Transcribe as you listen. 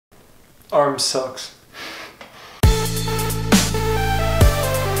ARM sucks.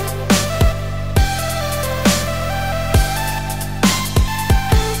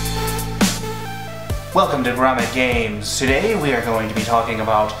 Welcome to Grommet Games. Today we are going to be talking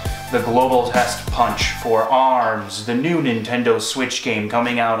about the Global Test Punch for ARMS, the new Nintendo Switch game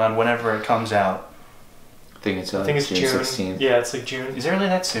coming out on whenever it comes out. I think it's June 16th. Yeah, it's like June. Is it really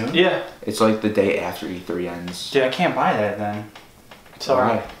that soon? Yeah. It's like the day after E3 ends. Yeah, I can't buy that then.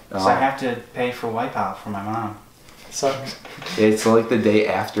 Sorry. Because I have to pay for Wipeout for my mom. Sucks. It's like the day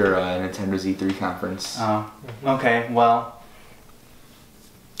after Nintendo's E3 conference. Oh, okay, well,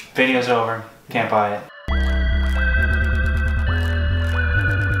 video's over. Can't buy it.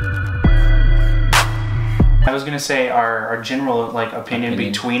 I was gonna say our general opinion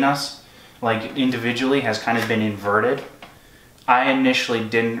between us, like individually, has kind of been inverted. I initially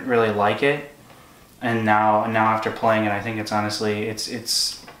didn't really like it, and now after playing it, I think it's honestly it's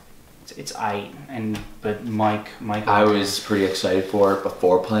aight. But Mike. I was pretty excited for it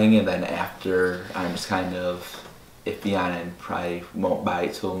before playing it, then after I'm just kind of iffy on it and probably won't buy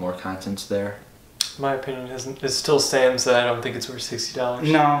it till more content's there. My opinion it still stands that I don't think it's worth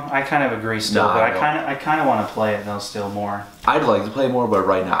 $60. No, I kind of agree still, but I kind of want to play it though still more. I'd like to play more, but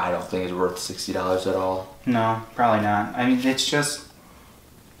right now I don't think it's worth $60 at all. No, probably not. I mean, it's just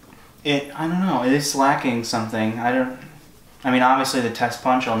I don't know. It is lacking something. I mean, obviously the Test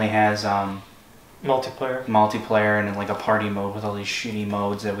Punch only has multiplayer and like a party mode with all these shitty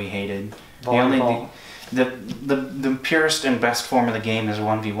modes that we hated. Volleyball. The purest and best form of the game is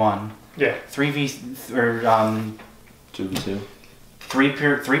 1v1. Yeah. 3v or 2v2.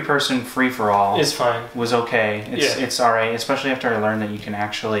 Three-person free-for-all is fine. Was okay. It's all right, especially after I learned that you can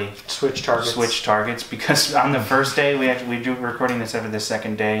actually switch targets. Because on the first day we do recording this after the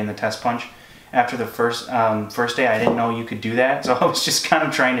second day in the Test Punch. After the first day, I didn't know you could do that, so I was just kind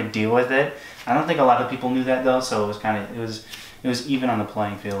of trying to deal with it. I don't think a lot of people knew that though, so it was even on the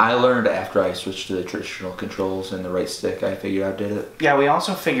playing field. I learned after I switched to the traditional controls and the right stick. I figured out did it. Yeah, we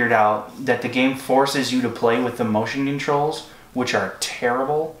also figured out that the game forces you to play with the motion controls, which are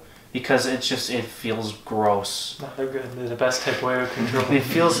terrible because it feels gross. No, they're good. They're the best type way of control. It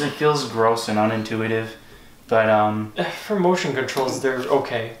feels gross and unintuitive, but for motion controls they're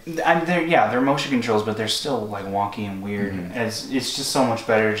okay. They're motion controls, but they're still like wonky and weird. It's just so much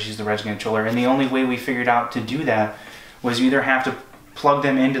better to use the Res controller, and the only way we figured out to do that was you either have to plug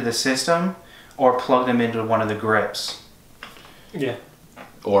them into the system or plug them into one of the grips. Yeah.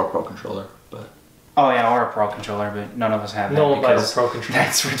 Or a Pro Controller, but... Oh yeah, or a Pro Controller, but none of us have that. No one buys a Pro Controller.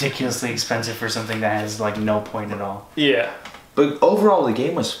 That's ridiculously expensive for something that has like no point at all. Yeah. But overall, the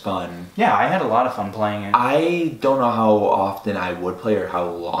game was fun. Yeah, I had a lot of fun playing it. I don't know how often I would play or how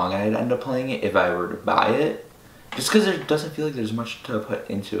long I'd end up playing it if I were to buy it. Just because it doesn't feel like there's much to put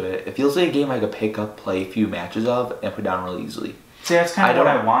into it. It feels like a game I could pick up, play a few matches of, and put down really easily. See, that's kind of what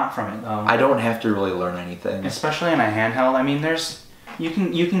I want from it, though. I don't have to really learn anything. Especially in a handheld. I mean,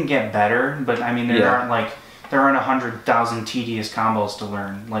 you can get better, but I mean, there aren't 100,000 tedious combos to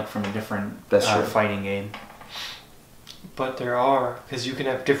learn, like from a different fighting game. But there are, because you can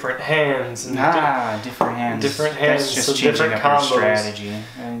have different hands. And different hands. Different hands, That's just so changing different up combos. your strategy.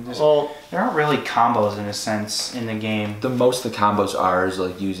 There aren't really combos in a sense in the game. The most the combos are is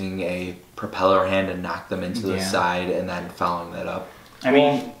like using a propeller hand to knock them into the side and then following that up. I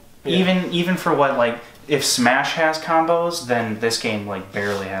mean, even for what if Smash has combos, then this game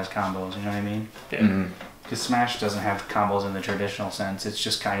barely has combos. You know what I mean? Yeah. Because Smash doesn't have combos in the traditional sense. It's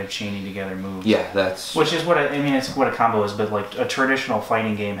just kind of chaining together moves. Yeah, that's... Which is what it's what a combo is, but a traditional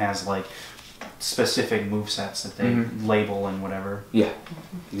fighting game has specific movesets that they label and whatever. Yeah,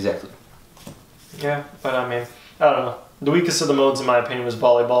 exactly. Yeah, but I mean, I don't know. The weakest of the modes, in my opinion, was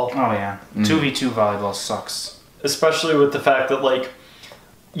volleyball. Oh yeah, 2v2 volleyball sucks. Especially with the fact that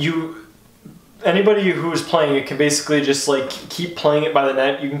anybody who's playing it can basically just keep playing it by the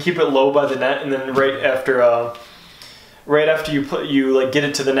net. You can keep it low by the net, and then right after you get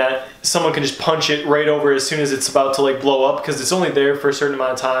it to the net, someone can just punch it right over as soon as it's about to blow up, because it's only there for a certain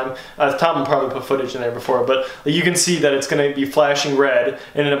amount of time. Tom will probably put footage in there before, but you can see that it's going to be flashing red,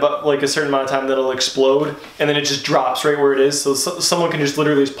 and in about a certain amount of time that'll explode, and then it just drops right where it is. So someone can just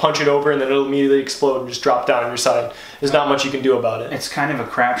literally just punch it over, and then it'll immediately explode and just drop down on your side. There's not much you can do about it. It's kind of a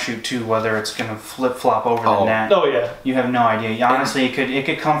crapshoot too, whether it's going to flip-flop over the net. Oh yeah. You have no idea. Honestly, it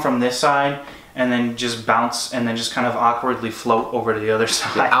could come from this side and then just bounce and then just kind of awkwardly float over to the other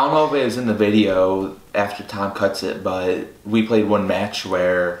side. Yeah, I don't know if it was in the video after Tom cuts it, but we played one match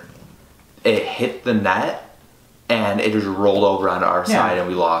where it hit the net and it just rolled over onto our side and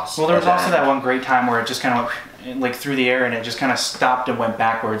we lost. Well, there was also that one great time where it just kind of like through the air, and it just kind of stopped and went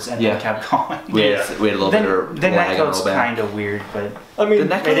backwards and then kept going. We had a little bit of the lag on netcode's kind of weird, but I mean,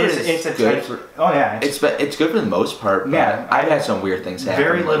 the netcode it's a good. it's It's good for the most part. But Yeah, I've had some weird things happen.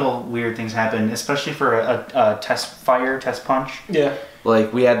 very little weird things happen, especially for a test punch. Yeah.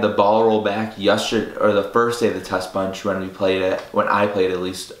 Like we had the ball roll back yesterday, or the first day of the test punch when we played it. When I played, at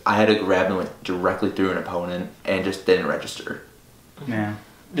least, I had a grab and went directly through an opponent and just didn't register. Yeah.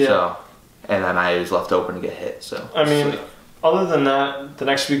 Yeah. So, and then I was left open to get hit. So I mean, other than that, the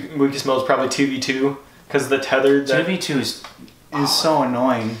next weakest mode is probably 2v2 because the tether. 2v2 is so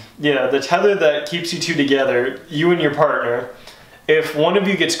annoying. Yeah, the tether that keeps you two together, you and your partner. If one of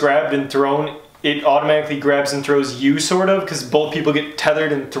you gets grabbed and thrown, it automatically grabs and throws you, sort of, because both people get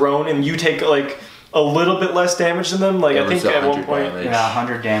tethered and thrown, and you take like a little bit less damage than them. Like I think at one point, damage. Yeah,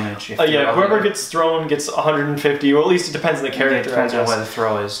 100 damage. yeah, whoever gets thrown gets 150, or at least it depends on the character. It depends on what the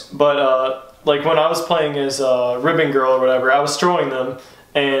throw is. But like when I was playing as Ribbon Girl or whatever, I was throwing them,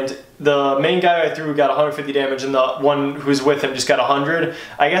 and the main guy I threw got 150 damage, and the one who's with him just got 100.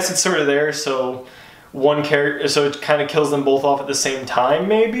 I guess it's sort of there, so one character, so it kind of kills them both off at the same time,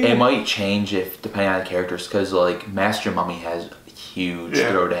 maybe. It might change if depending on the characters, because like Master Mummy has huge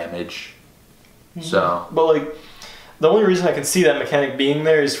throw damage. So, but like the only reason I can see that mechanic being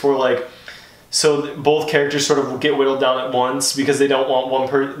there is for like, so both characters sort of get whittled down at once because they don't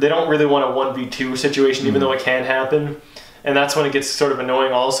want they don't really want a 1v2 situation, even though it can happen. And that's when it gets sort of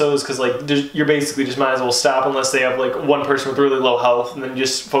annoying also, is because like you're basically just might as well stop unless they have like one person with really low health, and then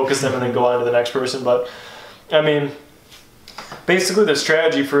just focus them and then go on to the next person. But I mean, basically the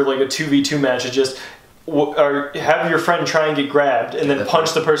strategy for like a 2v2 match is just have your friend try and get grabbed and then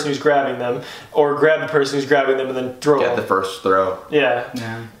punch the person who's grabbing them, or grab the person who's grabbing them and then throw get the first throw.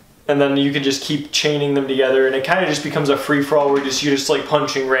 Yeah. And then you can just keep chaining them together, and it kind of just becomes a free-for-all where you're just like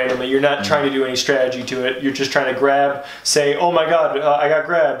punching randomly. You're not trying to do any strategy to it. You're just trying to grab, say, oh my god, I got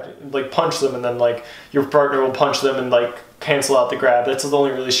grabbed, like punch them, and then like your partner will punch them and like cancel out the grab. That's the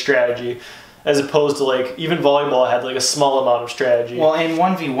only really strategy. As opposed to like even volleyball had like a small amount of strategy. Well, in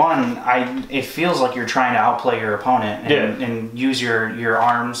 1v1, it feels like you're trying to outplay your opponent and use your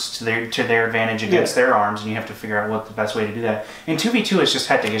arms to their advantage against their arms, and you have to figure out what the best way to do that. In 2v2, it's just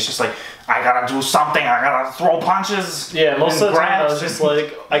hectic. It's just like, I gotta do something. I gotta throw punches. Yeah, most of the time I was just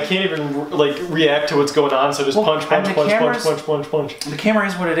like, I can't even like react to what's going on, so just punch. The camera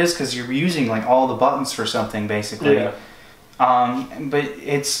is what it is because you're using like all the buttons for something basically. Yeah. But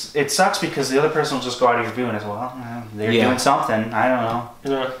it sucks because the other person will just go out of your view and it's, well, they're doing something. I don't know.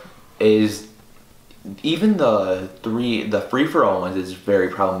 Yeah. Is even the free for all ones is very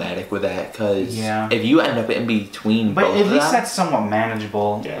problematic with that, because if you end up in between both at of least them, that's somewhat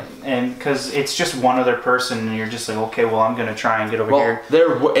manageable. Yeah. And because it's just one other person, and you're just like, okay, well, I'm gonna try and get over here.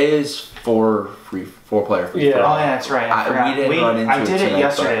 There is four player free for all. Oh yeah, that's right. I did it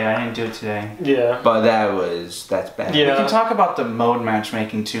yesterday. I didn't do it today. Yeah. But that's bad. Yeah. We can talk about the mode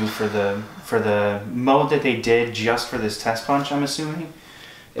matchmaking too for the mode that they did just for this test punch, I'm assuming.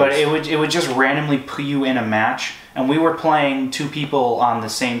 But it would just randomly put you in a match, and we were playing two people on the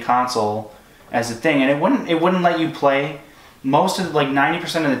same console as a thing, and it wouldn't let you play. Most of like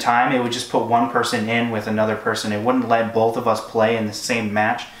 90% of the time, it would just put one person in with another person. It wouldn't let both of us play in the same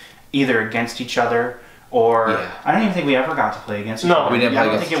match, either against each other or I don't even think we ever got to play against each other. No, we didn't play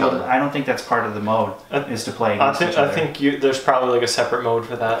against each other. I don't think that's part of the mode is to play against each other. I think there's probably like a separate mode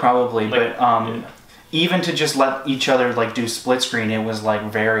for that. Probably, like, but even to just let each other like do split screen, it was like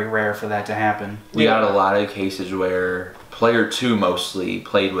very rare for that to happen. We got a lot of cases where player 2 mostly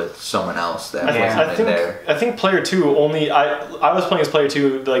played with someone else that wasn't in there. I think player 2 only, I was playing as player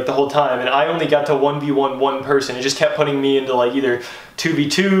 2 like the whole time, and I only got to 1v1 one person. It just kept putting me into like either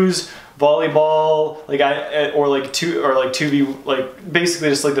 2v2s, volleyball, like or like 2v, like basically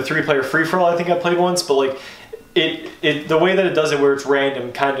just like the 3-player free for all. I think I played once, but like the way that it does it where it's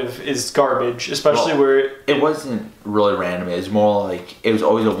random kind of is garbage, especially where it wasn't really random. It was more like it was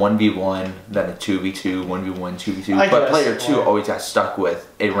always a 1v1, then a 2v2, 1v1, 2v2. But player 2 always got stuck with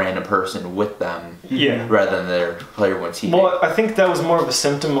a random person with them, rather than their player 1 teammate. Well, I think that was more of a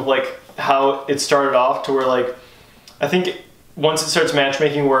symptom of like how it started off to where like I think once it starts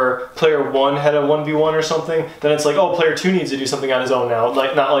matchmaking where player 1 had a 1v1 or something, then it's like, oh, player 2 needs to do something on his own now.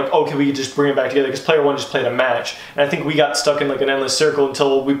 Like, not like, oh, can we just bring it back together? Because player 1 just played a match. And I think we got stuck in like an endless circle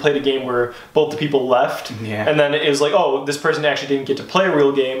until we played a game where both the people left. Yeah. And then it was like, oh, this person actually didn't get to play a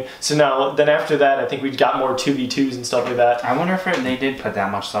real game. So then after that, I think we got more 2v2s and stuff like that. I wonder if they did put that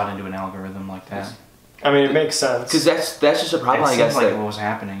much thought into an algorithm like that. I mean, it makes sense. Because that's just a problem, I guess. Like what was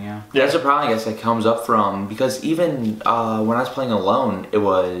happening, yeah. That's a problem, I guess, that comes up from, because even when I was playing alone, it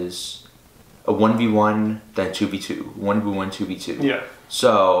was a 1v1, then 2v2, 1v1, 2v2. Yeah.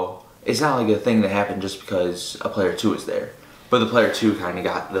 So it's not like a thing that happened just because a player 2 is there, but the player 2 kind of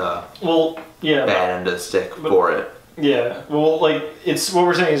got the bad end of the stick for it. Yeah. Well, like it's what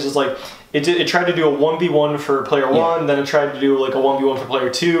we're saying is just like it tried to do a 1v1 for player 1, then it tried to do like a 1v1 for player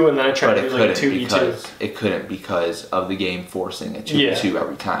 2, and then it tried to do like a 2v2. It couldn't because of the game forcing a 2v2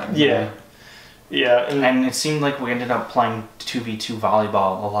 every time. Yeah. Yeah, and it seemed like we ended up playing 2v2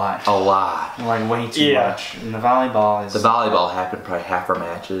 volleyball a lot. Like way too much. And the volleyball happened probably half our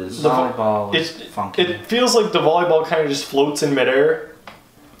matches. The volleyball is funky. It feels like the volleyball kind of just floats in midair.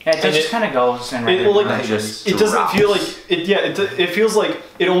 Yeah, it just kind of goes and it doesn't feel like it feels like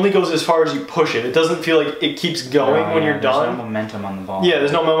it only goes as far as you push it. It doesn't feel like it keeps going when you're done. There's no momentum on the ball. Yeah,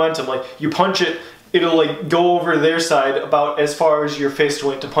 there's no momentum. Like you punch it, it'll like go over their side about as far as your fist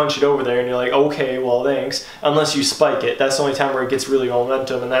went to punch it over there, and you're like, okay, well thanks. Unless you spike it, that's the only time where it gets really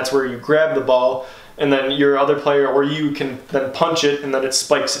momentum, and that's where you grab the ball, and then your other player or you can then punch it, and then it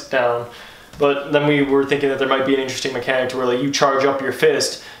spikes it down. But then we were thinking that there might be an interesting mechanic to where like you charge up your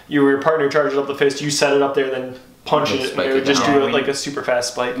fist, your partner charges up the fist, you set it up there, then punch it, and it would just do it like a super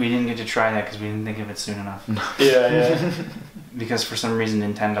fast spike. We didn't get to try that because we didn't think of it soon enough. Yeah. Because for some reason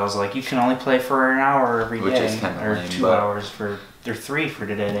Nintendo's like, you can only play for an hour every day, which is kind of or lame, 2 hours for. They're 3 for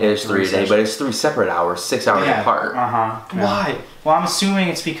today. There's 3 a day, but it's 3 separate hours, 6 hours apart. Yeah. Why? Well, I'm assuming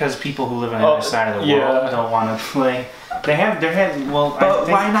it's because people who live on the other side of the world don't want to play. They had well. But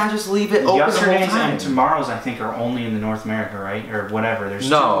why not just leave it open the whole yesterday's time? and tomorrow's, I think, are only in the North America, right, or whatever. There's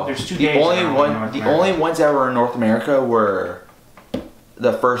two the days. only ones that were in North America were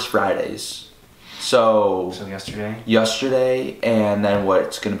the first Fridays. So yesterday, and then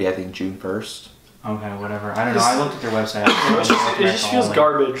what's going to be, I think, June 1st. Okay, whatever. I don't know. I looked at their website. It just feels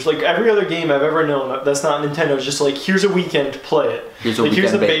garbage. Like every other game I've ever known that's not Nintendo is just like, here's a weekend to play it. Here's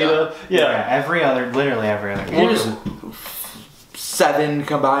a beta. Yeah. Literally every other game. Here's 7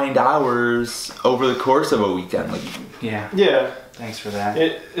 combined hours over the course of a weekend. Like, yeah. Thanks for that.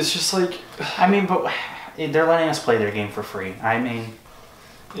 It's just like, I mean, but they're letting us play their game for free. I mean,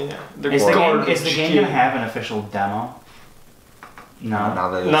 yeah. Is the game gonna have an official demo? No, not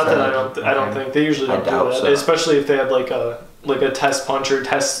that I don't think they usually don't do that. So. Especially if they had like a test punch or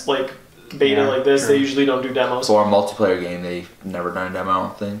test like beta like this, they usually don't do demos. For a multiplayer game, they've never done a demo, I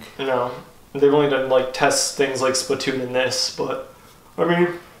don't think. No, they've only done like test things like Splatoon and this. But I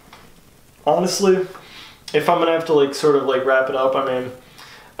mean, honestly, if I'm gonna have to like sort of like wrap it up, I mean,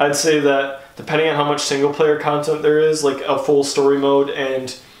 I'd say that depending on how much single player content there is, like a full story mode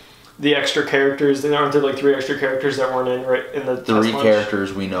and the extra characters, aren't there like 3 extra characters that weren't in the 3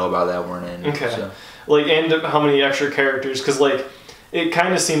 characters we know about that weren't in. Okay. So. Like, and how many extra characters? Because like, it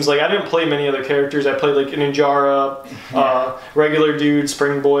kind of seems like I didn't play many other characters. I played like Ninjara, regular dude,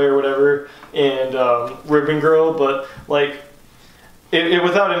 Spring Boy or whatever, and Ribbon Girl. But like, it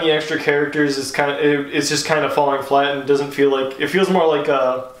without any extra characters is it's just kind of falling flat and doesn't feel like it feels more like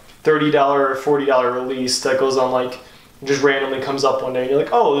a $30 or $40 release that goes on like. Just randomly comes up one day and you're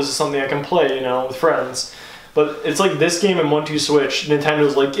like, oh, this is something I can play, with friends. But it's like this game in 1-2 Switch,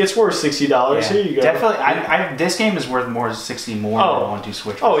 Nintendo's like, it's worth $60. Yeah, here you go. Definitely, this game is worth more than 60 more than 1-2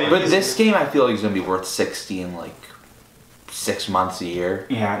 Switch. Oh, but this game I feel like is going to be worth 60 in like 6 months a year.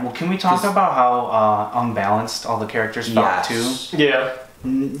 Yeah, well, can we talk about how unbalanced all the characters felt too? Yeah.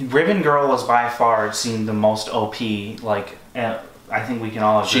 Ribbon Girl was by far seemed the most OP, like... I think we can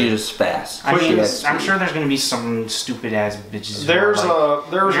all agree. She's just fast. I mean, I'm sure there's going to be some stupid ass bitches. There's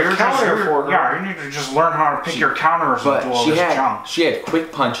a counter for her. Yeah, you need to just learn how to pick your counters and do all this junk. She had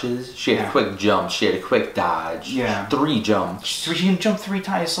quick punches. She had quick jumps. She had a quick dodge. Yeah. 3 jumps. She can jump 3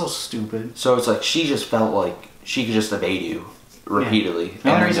 times. So stupid. So it's like she just felt like she could just evade you repeatedly. Yeah.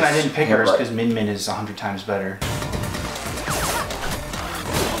 The only reason I didn't pick her is because Min Min is 100 times better.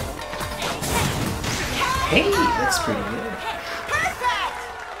 Hey, that's pretty good.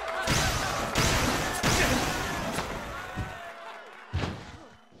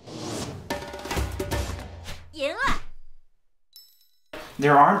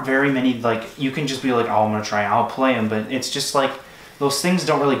 There aren't very many, like, you can just be like, oh, I'm going to try, I'll play them, but it's just like, those things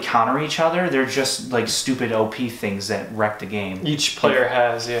don't really counter each other, they're just like stupid OP things that wreck the game. Each player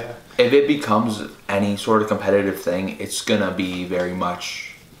has, yeah. If it becomes any sort of competitive thing, it's going to be very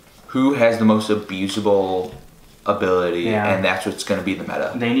much who has the most abusable ability, and that's what's going to be the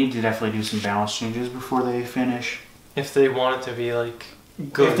meta. They need to definitely do some balance changes before they finish. If they want it to be, like,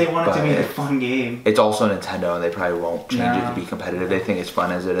 good. If they want it to be a fun game. It's also Nintendo, and they probably won't change it to be competitive. They think it's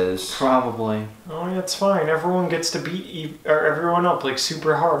fun as it is. Probably. Oh, yeah, it's fine. Everyone gets to beat everyone up, like,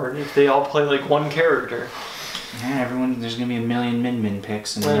 super hard if they all play, like, one character. Yeah, there's gonna be a million Min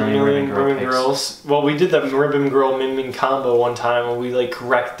picks and A million Ribbon Girls. Well, we did that Ribbon Girl Min combo one time when we like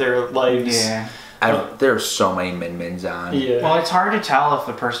wrecked their lives. Yeah. There are so many Min on. Yeah. Well, it's hard to tell if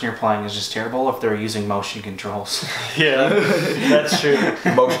the person you're playing is just terrible or if they're using motion controls. Yeah, that's true.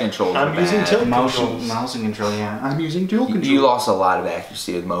 Motion controls. I'm using tilt controls. Motion control, yeah. I'm using tilt controls. You lost a lot of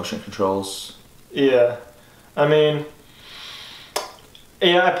accuracy with motion controls. Yeah. I mean,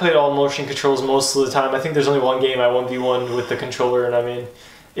 yeah, I played all motion controls most of the time. I think there's only one game I 1v1 with the controller, and I mean,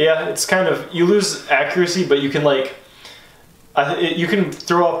 yeah, it's kind of, you lose accuracy, but you can like, you can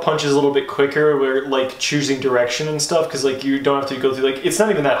throw off punches a little bit quicker where like choosing direction and stuff, because like you don't have to go through, like, it's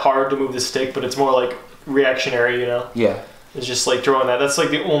not even that hard to move the stick, but it's more like reactionary, you know? Yeah. It's just like throwing that. That's like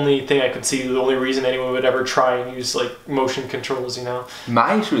the only thing I could see, the only reason anyone would ever try and use like motion controls, you know?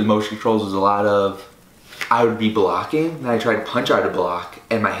 My issue with motion controls is a lot of, I would be blocking, and I tried to punch out a block,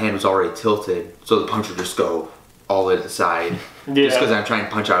 and my hand was already tilted, so the punch would just go all the way to the side. Yeah. Just because I'm trying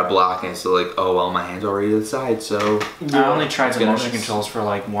to punch out a block, and it's like, oh well, my hand's already to the side, so... I only tried the motion controls for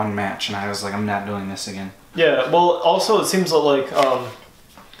like one match, and I was like, I'm not doing this again. Yeah, well, also it seems like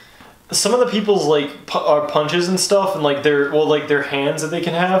some of the people's like punches and stuff, and like their hands that they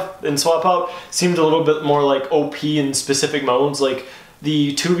can have and swap out seemed a little bit more like OP in specific modes. Like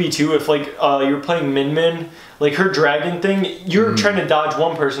the 2v2, if like you're playing Min, like her dragon thing, you're trying to dodge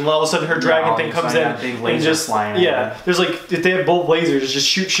one person, all of a sudden her dragon thing comes in and just there's like, if they have both lasers, just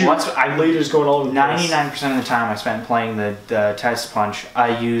shoot. Lasers going all over. 99% of the time I spent playing the test punch,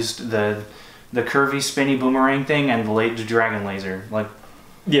 I used the curvy spinny boomerang thing and the dragon laser. Like,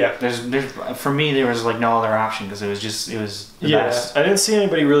 yeah, there's for me there was like no other option because it was the best. I didn't see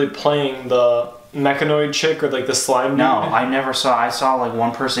anybody really playing the mechanoid chick or like the slime. No, dude. I never saw. I saw like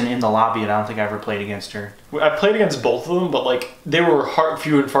one person in the lobby, and I don't think I ever played against her. I played against both of them, but like they were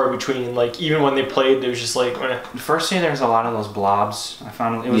few and far between. Like even when they played, it was just like. The first day there was a lot of those blobs. I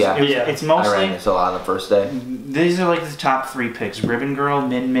found it's mostly. I ran into a lot on the first day. These are like the top 3 picks: Ribbon Girl,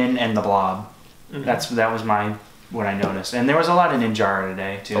 Min, and the Blob. Mm-hmm. That was what I noticed, and there was a lot of Ninjara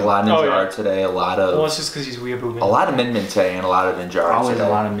today too. A lot of Ninjara today. A lot of. Well, it's just because he's weeaboo. A lot of Min today, and a lot of Ninjara. Always today. a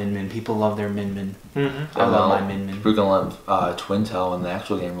lot of Min. People love their Min. Mm-hmm. I love my Min. We're gonna let Twin Tail when the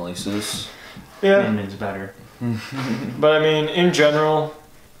actual game releases. Yeah, Min's better. But I mean, in general,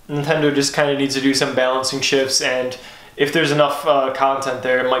 Nintendo just kind of needs to do some balancing shifts, and if there's enough content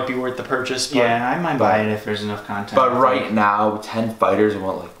there, it might be worth the purchase. But, yeah, I might buy it if there's enough content. But right now, 10 fighters and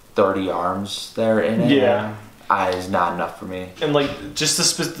like 30 arms there in it. Yeah. Is not enough for me. And like just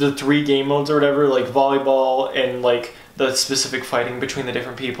the 3 game modes or whatever, like volleyball and like the specific fighting between the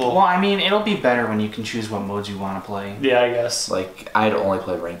different people. Well, I mean, it'll be better when you can choose what modes you want to play. Yeah, I guess. Like, I'd only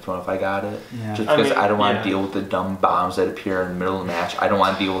play ranked one if I got it. Yeah. Just because I don't want to deal with the dumb bombs that appear in the middle of the match. I don't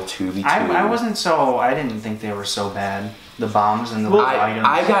want to deal with 2v2. I didn't think they were so bad. The bombs and the items.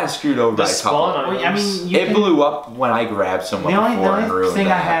 I got screwed over by a couple. I mean, it blew up when I grabbed someone. The only thing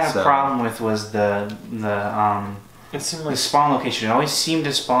I had a problem with was the It seemed like the spawn location. It always seemed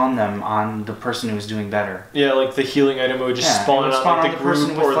to spawn them on the person who was doing better. Yeah, like the healing item would just spawn on like the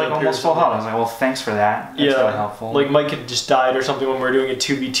person with like almost full health. I was like, well, thanks for that. That's really helpful. Like Mike had just died or something when we were doing a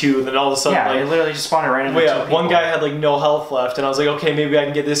 2v2, and then all of a sudden, it literally just spawned right in the 2 people. One guy had like no health left, and I was like, okay, maybe I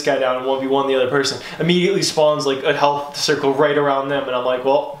can get this guy down and 1v1 the other person. Immediately spawns like a health circle right around them, and I'm like,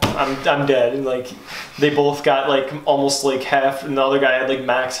 well, I'm dead. And like they both got like almost like half, and the other guy had like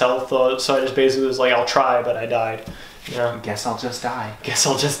max health, so I just basically was like, I'll try, but I died. Yeah. Guess I'll just die.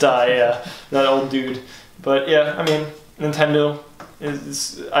 Yeah. That old dude. But yeah, I mean, Nintendo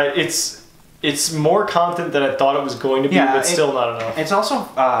it's more content than I thought it was going to be, but still not enough. It's also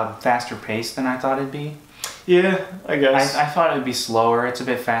faster paced than I thought it'd be. Yeah, I guess. I thought it would be slower. It's a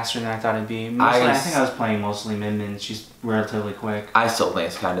bit faster than I thought it'd be. I think I was playing mostly Min. She's relatively quick. I still think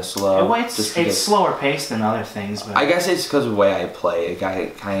it's kind of slow. It's slower paced than other things. But I guess it's because of the way I play. It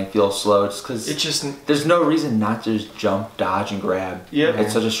kind of feels slow. Just because there's no reason not to just jump, dodge, and grab. Yeah,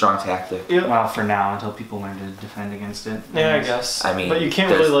 it's such a strong tactic. Yeah. Well, for now, until people learn to defend against it. Yeah, I guess. I mean, but you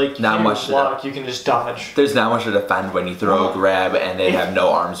can't really like not much block. You can just dodge. There's not much to defend when you throw a grab and they have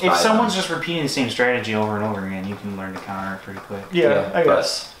no arms. If someone's just repeating the same strategy over and over again, you can learn to counter it pretty quick. Yeah, I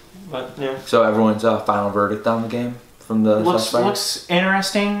guess. But yeah. So everyone's final verdict on the game from the looks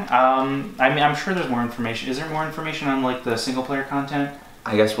interesting. I mean, I'm sure there's more information. Is there more information on like the single player content?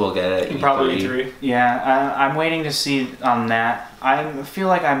 I guess we'll get it. Probably E3. Yeah, I'm waiting to see on that. I feel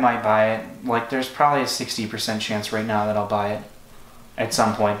like I might buy it. Like, there's probably a 60% chance right now that I'll buy it at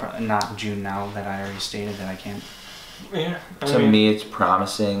some point. Not in June now that I already stated that I can't. Yeah. To me, it's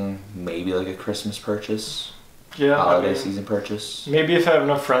promising maybe like a Christmas purchase. Yeah, holiday season purchase. Maybe if I have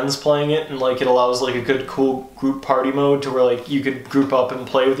enough friends playing it and like it allows like a good cool group party mode to where like you could group up and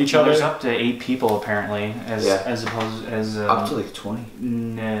play with each other. There's up to 8 people apparently, as opposed as up to like 20.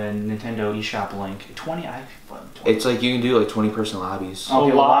 Nintendo eShop link 20. 20. It's like you can do like 20-person lobbies.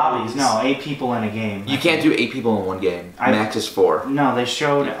 Okay, lobbies. No, 8 people in a game. You can't do 8 people in one game. Max is 4. No, they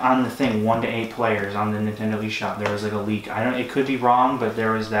showed on the thing 1 to 8 players on the Nintendo eShop. There was like a leak. It could be wrong, but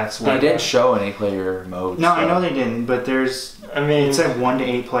that's. They didn't show an 8-player mode. No, so. I know they didn't, but there's. it said 1 to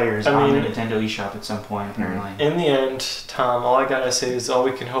 8 players on the Nintendo eShop at some point apparently. In the end, Tom, all I gotta say is all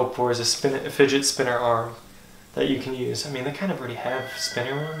we can hope for is a fidget spinner arm that you can use. I mean, they kind of already have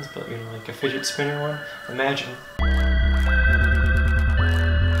spinner ones, but you know, like a fidget spinner one. Imagine.